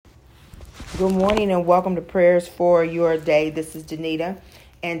Good morning and welcome to Prayers for Your Day. This is Danita,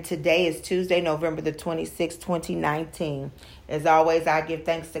 and today is Tuesday, November the 26th, 2019. As always, I give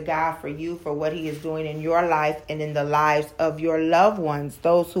thanks to God for you, for what He is doing in your life and in the lives of your loved ones,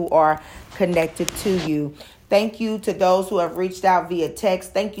 those who are connected to you. Thank you to those who have reached out via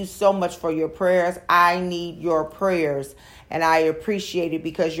text. Thank you so much for your prayers. I need your prayers, and I appreciate it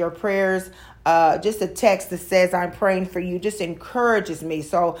because your prayers, just a text that says I'm praying for you, just encourages me.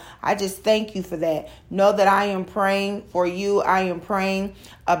 So I just thank you for that. Know that I am praying for you. I am praying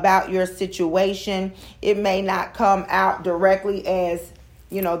about your situation. It may not come out directly as,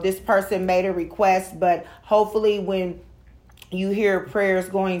 this person made a request, but hopefully when you hear prayers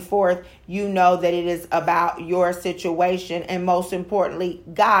going forth, you know that it is about your situation. And most importantly,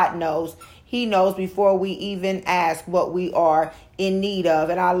 God knows. He knows before we even ask what we are in need of.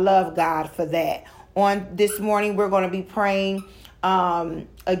 And I love God for that. On this morning, we're going to be praying.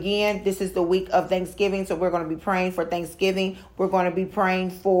 Again, this is the week of Thanksgiving. So we're going to be praying for Thanksgiving. We're going to be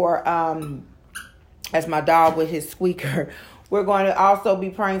praying for, as my dog with his squeaker. We're going to also be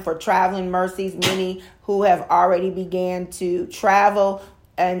praying for traveling mercies, many who have already began to travel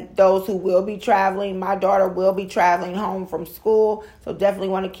and those who will be traveling. My daughter will be traveling home from school, so definitely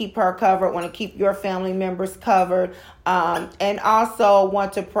want to keep her covered, want to keep your family members covered, and also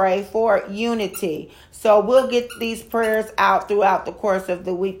want to pray for unity. So we'll get these prayers out throughout the course of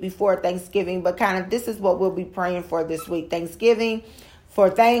the week before Thanksgiving, but kind of this is what we'll be praying for this week. Thanksgiving, for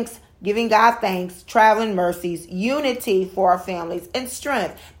thanks, giving God thanks, traveling mercies, unity for our families, and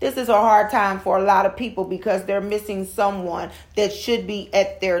strength. This is a hard time for a lot of people because they're missing someone that should be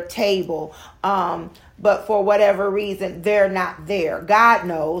at their table. But for whatever reason, they're not there. God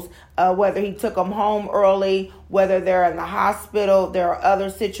knows whether He took them home early, whether they're in the hospital. There are other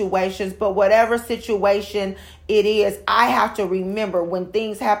situations, but whatever situation it is, I have to remember when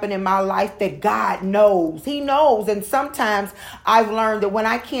things happen in my life that God knows. He knows. And sometimes I've learned that when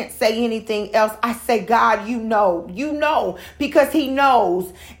I can't say anything else, I say, God, you know, because He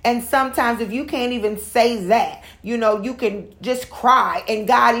knows. And sometimes if you can't even say that, you can just cry and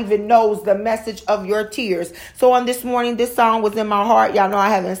God even knows the message of your tears. So on this morning, this song was in my heart. Y'all know I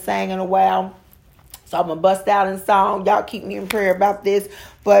haven't sang in a while, so I'm going to bust out in song. Y'all keep me in prayer about this.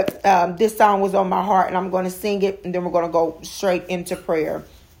 But this song was on my heart, and I'm going to sing it, and then we're going to go straight into prayer.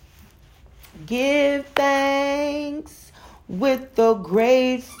 Give thanks with a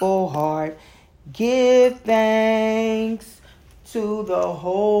grateful heart. Give thanks to the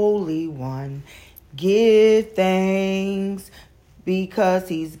Holy One. Give thanks because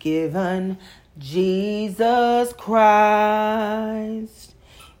He's given Jesus Christ,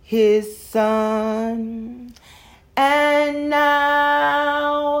 His Son. And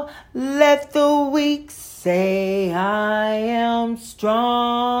now let the weak say, I am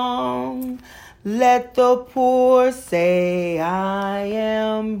strong. Let the poor say, I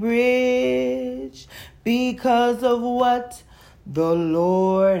am rich because of what the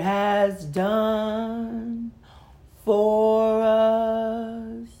Lord has done for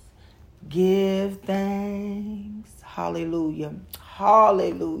us. Give thanks. Hallelujah.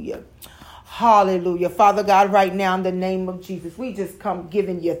 Hallelujah. Hallelujah. Father God, right now in the name of Jesus, we just come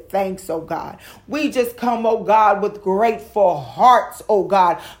giving you thanks, oh God. We just come, oh God, with grateful hearts, oh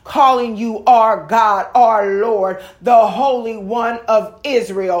God, calling you our God, our Lord, the Holy One of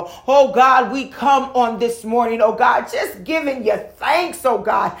Israel. Oh God, we come on this morning, oh God, just giving you thanks, oh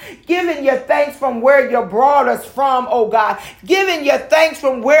God, giving you thanks from where you brought us from, oh God, giving you thanks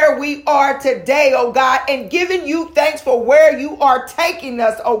from where we are today, oh God, and giving you thanks for where you are taking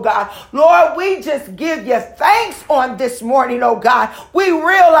us, oh God. Lord, we just give you thanks on this morning, oh God. We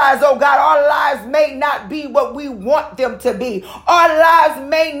realize, oh God, our lives may not be what we want them to be. Our lives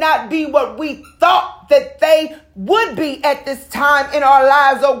may not be what we thought that they would be at this time in our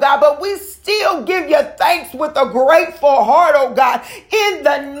lives, oh God, but we still give you thanks with a grateful heart, oh God, in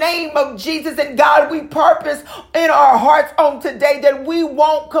the name of Jesus. And God, we purpose in our hearts on today that we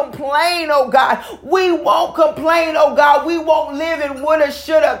won't complain, oh God. We won't complain, oh God. We won't live in woulda,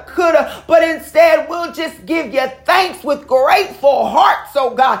 shoulda, coulda, but instead we'll just give you thanks with grateful hearts,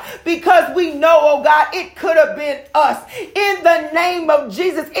 oh God, because we know, oh God, it could have been us. In the name of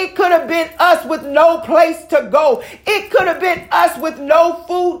Jesus, it could have been us with no place to go. go. It could have been us with no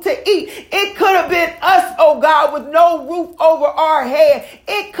food to eat. It could have been us, oh God, with no roof over our head.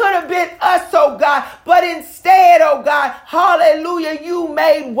 It could have been us, oh God, but instead, oh God, hallelujah, you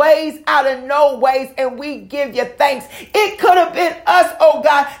made ways out of no ways, and we give you thanks. It could have been us, oh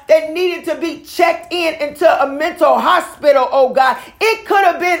God, that needed to be checked into a mental hospital, oh God. It could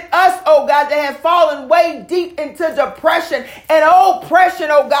have been us, oh God, that had fallen way deep into depression and oppression,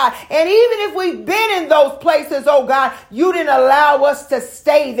 oh God. And even if we've been in those places, oh God, you didn't allow us to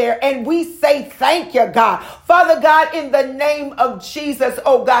stay there. And we say thank you, God. Father God, in the name of Jesus,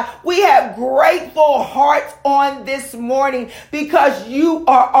 oh God, we have grateful hearts on this morning because you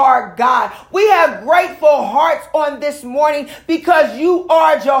are our God. We have grateful hearts on this morning because you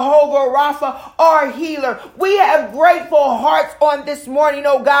are Jehovah Rapha, our healer. We have grateful hearts on this morning,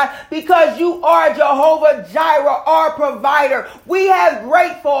 oh God, because you are Jehovah Jireh, our provider. We have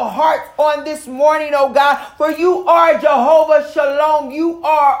grateful hearts on this morning, oh God, for you are Jehovah Shalom. You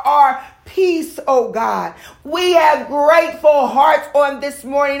are our peace, oh God. We have grateful hearts on this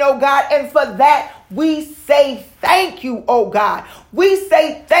morning, oh God, and for that we say thank you, oh God. We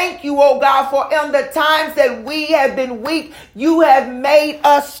say thank you, oh God, for in the times that we have been weak, you have made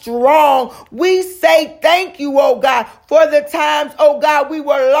us strong. We say thank you, oh God, for the times, oh God, we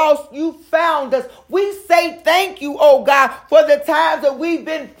were lost, you found us. We say thank you, oh God, for the times that we've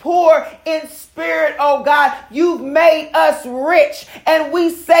been poor in spirit, oh God, you've made us rich. And we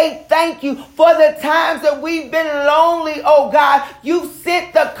say thank you for the times that we've been lonely, oh God, you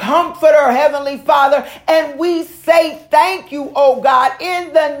sent the comforter, Heavenly Father, and we say thank you, oh God,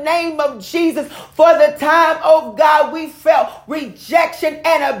 in the name of Jesus, for the time, oh God, we felt rejection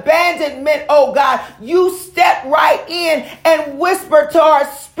and abandonment, oh God. You stepped right in and whispered to our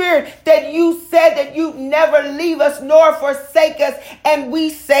spirit that you said that you'd never leave us nor forsake us. And we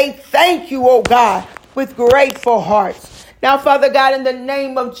say thank you, oh God, with grateful hearts. Now, Father God, in the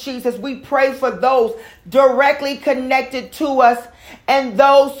name of Jesus, we pray for those directly connected to us and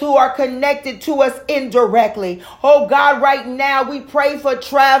those who are connected to us indirectly. Oh God, right now we pray for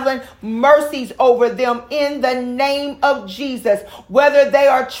traveling mercies over them in the name of Jesus, whether they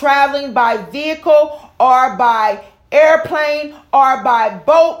are traveling by vehicle or by airplane or by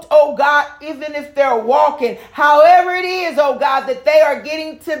boat, oh God, even if they're walking, however it is, oh God, that they are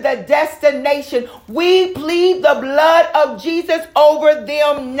getting to the destination, we plead the blood of Jesus over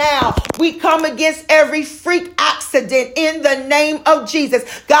them now. We come against every freak accident in the name of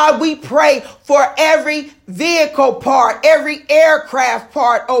Jesus. God, we pray for every vehicle part, every aircraft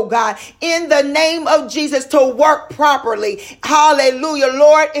part, oh God, in the name of Jesus to work properly. Hallelujah.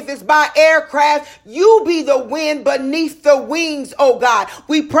 Lord, if it's by aircraft, you be the wind beneath the wings, oh God.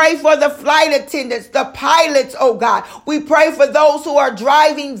 We pray for the flight attendants, the pilots, oh God. We pray for those who are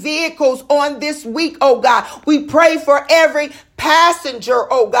driving vehicles on this week, oh God. We pray for every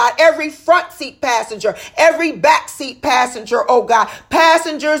passenger, oh God, every front seat passenger, every back seat passenger, oh God,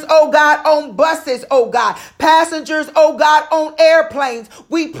 passengers, oh God, on buses, oh God, passengers, oh God, on airplanes.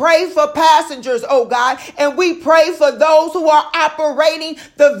 We pray for passengers, oh God, and we pray for those who are operating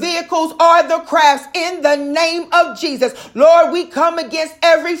the vehicles or the crafts in the name of Jesus. Lord, we come against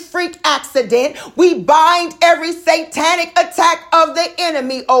every freak accident. We bind every satanic attack of the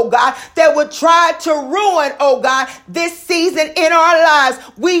enemy, oh God, that would try to ruin, oh God, this season in our lives.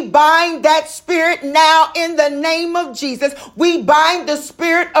 We bind that spirit now in the name of Jesus. We bind the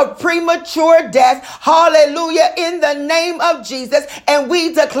spirit of premature death. Hallelujah. In the name of Jesus. And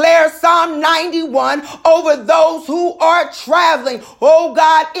we declare Psalm 91 over those who are traveling. Oh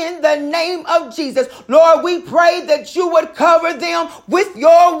God, in the name of Jesus. Lord, we pray that you would cover them with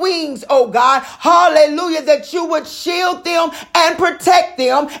your wings, oh God. Hallelujah. That you would shield them and protect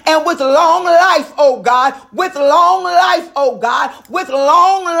them. And with long life, oh God, with long life, oh God, with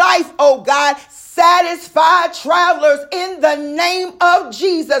long life, oh God, satisfy travelers in the name of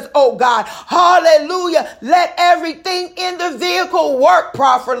Jesus, oh God. Hallelujah. Let everything in the vehicle work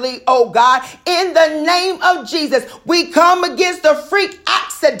properly, oh God. In the name of Jesus, we come against the freak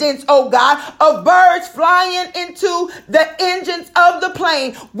accidents, oh God, of birds flying into the engines of the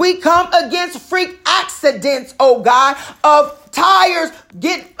plane. We come against freak accidents, oh God, of tires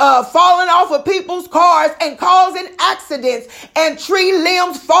falling off of people's cars and causing accidents, and tree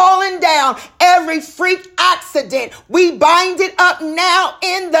limbs falling down. Every freak accident, we bind it up now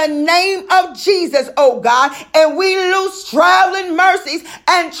in the name of Jesus, oh God, and we loose traveling mercies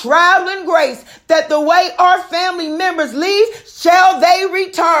and traveling grace, that the way our family members leave, shall they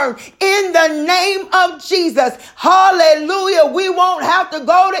return in the name of Jesus. Hallelujah. We won't have to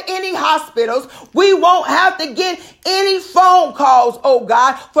go to any hospitals. We won't have to get any phone phone calls, oh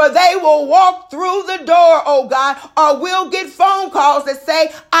God, for they will walk through the door, oh God, or we'll get phone calls that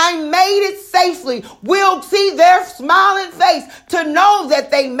say, I made it safely. We'll see their smiling face to know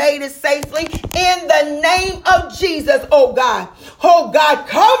that they made it safely in the name of Jesus, oh God. Oh God,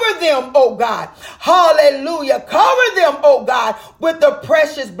 cover them, oh God. Hallelujah. Cover them, oh God, with the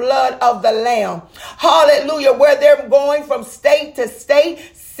precious blood of the Lamb. Hallelujah. Where they're going from state to state,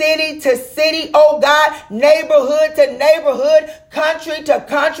 city to city, oh God, neighborhood to neighborhood, country to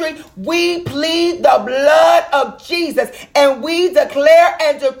country, we plead the blood of Jesus and we declare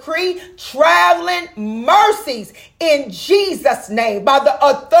and decree traveling mercies in Jesus' name. By the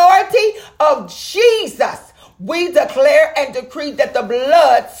authority of Jesus, we declare and decree that the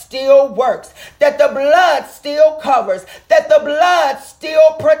blood still works, that the blood still covers, that the blood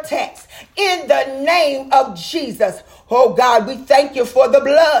still protects in the name of Jesus. Oh God, we thank you for the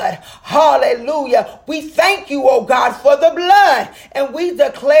blood. Hallelujah. We thank you, oh God, for the blood. And we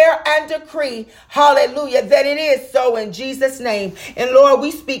declare and decree, hallelujah, that it is so in Jesus' name. And Lord,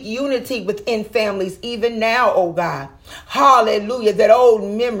 we speak unity within families even now, oh God. Hallelujah, that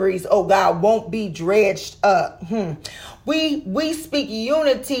old memories, oh God, won't be dredged up. We speak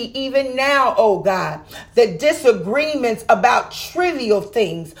unity even now, oh God. The disagreements about trivial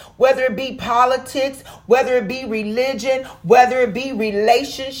things, whether it be politics, whether it be religion, whether it be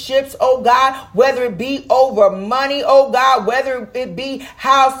relationships, oh God, whether it be over money, oh God, whether it be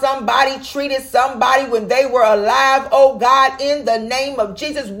how somebody treated somebody when they were alive, oh God, in the name of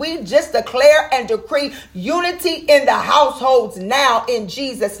Jesus, we just declare and decree unity in the households now in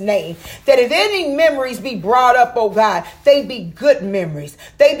Jesus' name. That if any memories be brought up, oh God, they be good memories.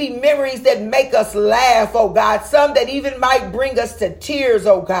 They be memories that make us laugh, oh God. Some that even might bring us to tears,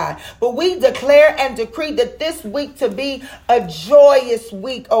 oh God. But we declare and decree that this week to be a joyous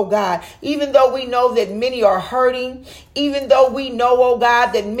week, oh God. Even though we know that many are hurting, even though we know, oh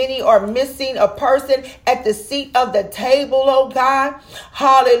God, that many are missing a person at the seat of the table, oh God.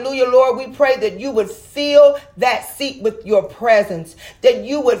 Hallelujah, Lord. We pray that you would fill that seat with your presence, that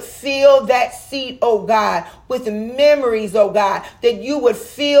you would fill that seat, oh God, with memories, oh God, that you would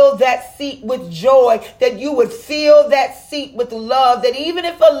fill that seat with joy, that you would fill that seat with love, that even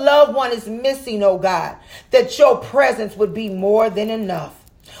if a loved one is missing, oh God, that your presence would be more than enough.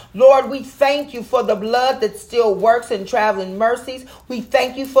 Lord, we thank you for the blood that still works in traveling mercies. We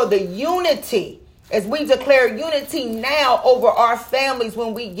thank you for the unity as we declare unity now over our families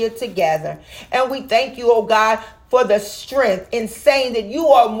when we get together. And we thank you, oh God, for the strength in saying that you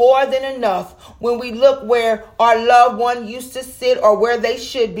are more than enough when we look where our loved one used to sit or where they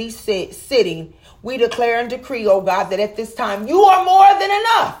should be sitting. We declare and decree, oh God, that at this time you are more than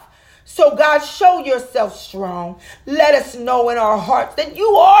enough. So God, show yourself strong. Let us know in our hearts that you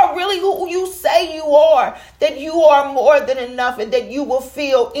are really who you say you are, that you are more than enough, and that you will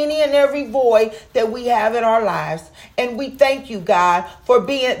fill any and every void that we have in our lives. And we thank you, God, for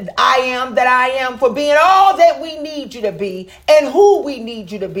being I am that I am, for being all that we need you to be and who we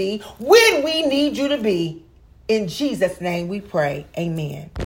need you to be when we need you to be. In Jesus' name we pray. Amen.